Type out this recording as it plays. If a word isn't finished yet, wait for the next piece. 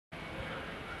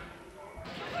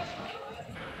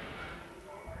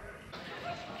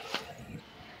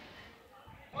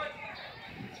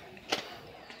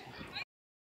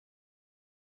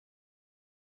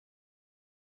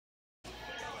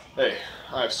Hey,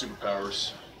 I have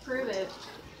superpowers. Prove it.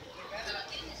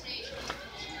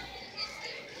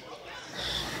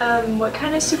 What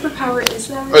kind of superpower is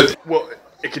that? Well,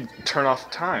 it can turn off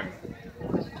time.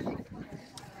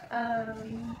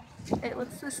 Um, it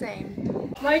looks the same.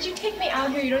 Why'd you take me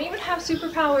out here? You don't even have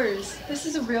superpowers. This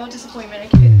is a real disappointment. I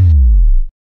can't.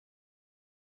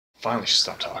 Finally, she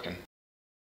stopped talking.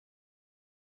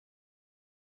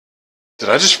 Did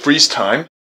I just freeze time?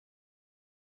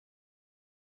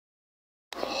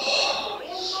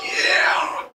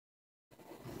 Yeah.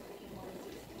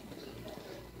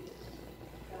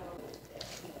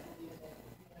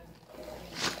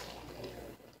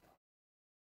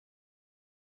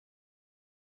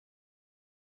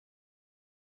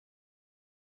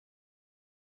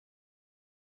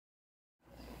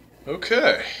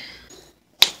 Okay.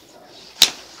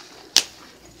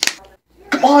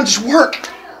 Come on, just work!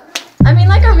 I mean,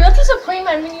 like a real disappointment.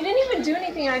 I mean, you didn't even do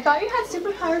anything. I thought you had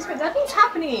superpowers, but nothing's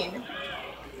happening.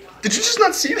 Did you just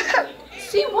not see that?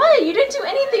 See what? You didn't do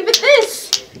anything but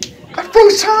this. I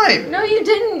froze time! No, you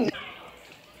didn't.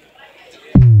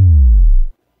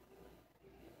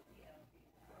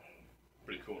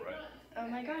 Pretty cool, right? Oh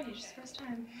my god, you just froze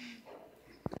time.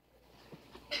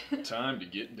 Time to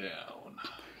get down.